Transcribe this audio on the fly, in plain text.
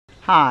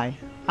Hi,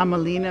 I'm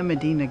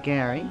Alina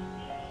Garry,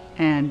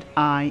 and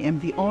I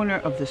am the owner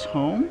of this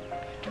home.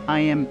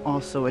 I am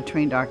also a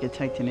trained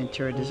architect and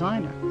interior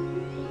designer.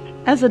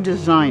 As a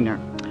designer,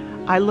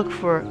 I look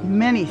for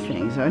many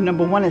things.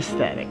 Number one,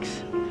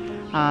 aesthetics.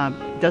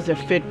 Does it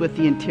fit with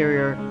the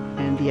interior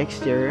and the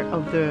exterior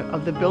of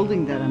the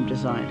building that I'm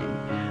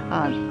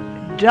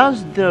designing?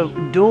 Does the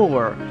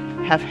door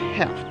have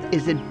heft?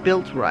 Is it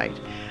built right?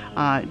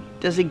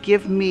 Does it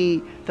give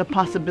me the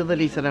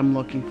possibilities that I'm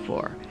looking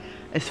for?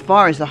 As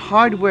far as the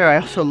hardware, I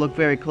also look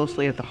very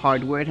closely at the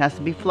hardware. It has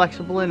to be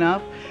flexible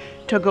enough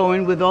to go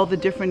in with all the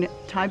different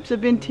types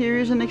of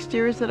interiors and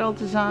exteriors that I'll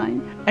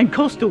design. And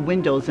coastal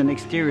windows and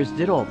exteriors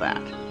did all that.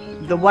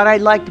 What I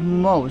liked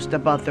most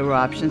about their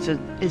options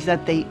is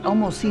that they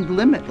almost seemed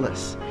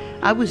limitless.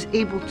 I was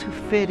able to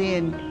fit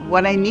in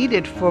what I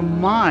needed for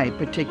my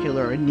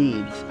particular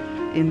needs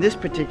in this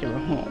particular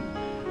home.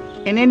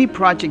 In any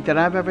project that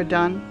I've ever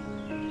done,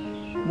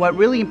 what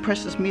really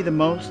impresses me the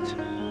most,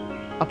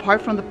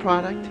 apart from the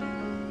product,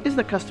 is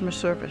the customer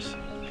service.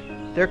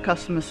 Their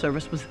customer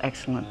service was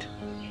excellent.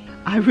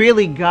 I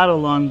really got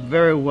along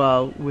very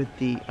well with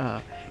the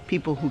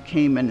people who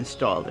came and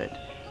installed it.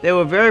 They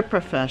were very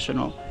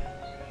professional,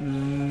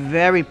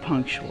 very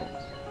punctual,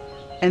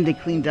 and they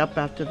cleaned up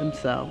after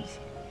themselves.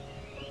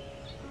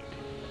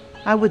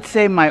 I would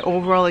say my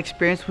overall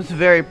experience was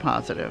very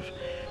positive.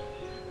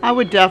 I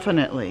would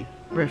definitely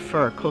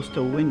refer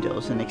coastal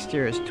windows and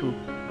exteriors to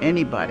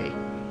anybody,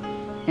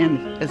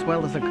 and as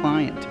well as a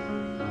client.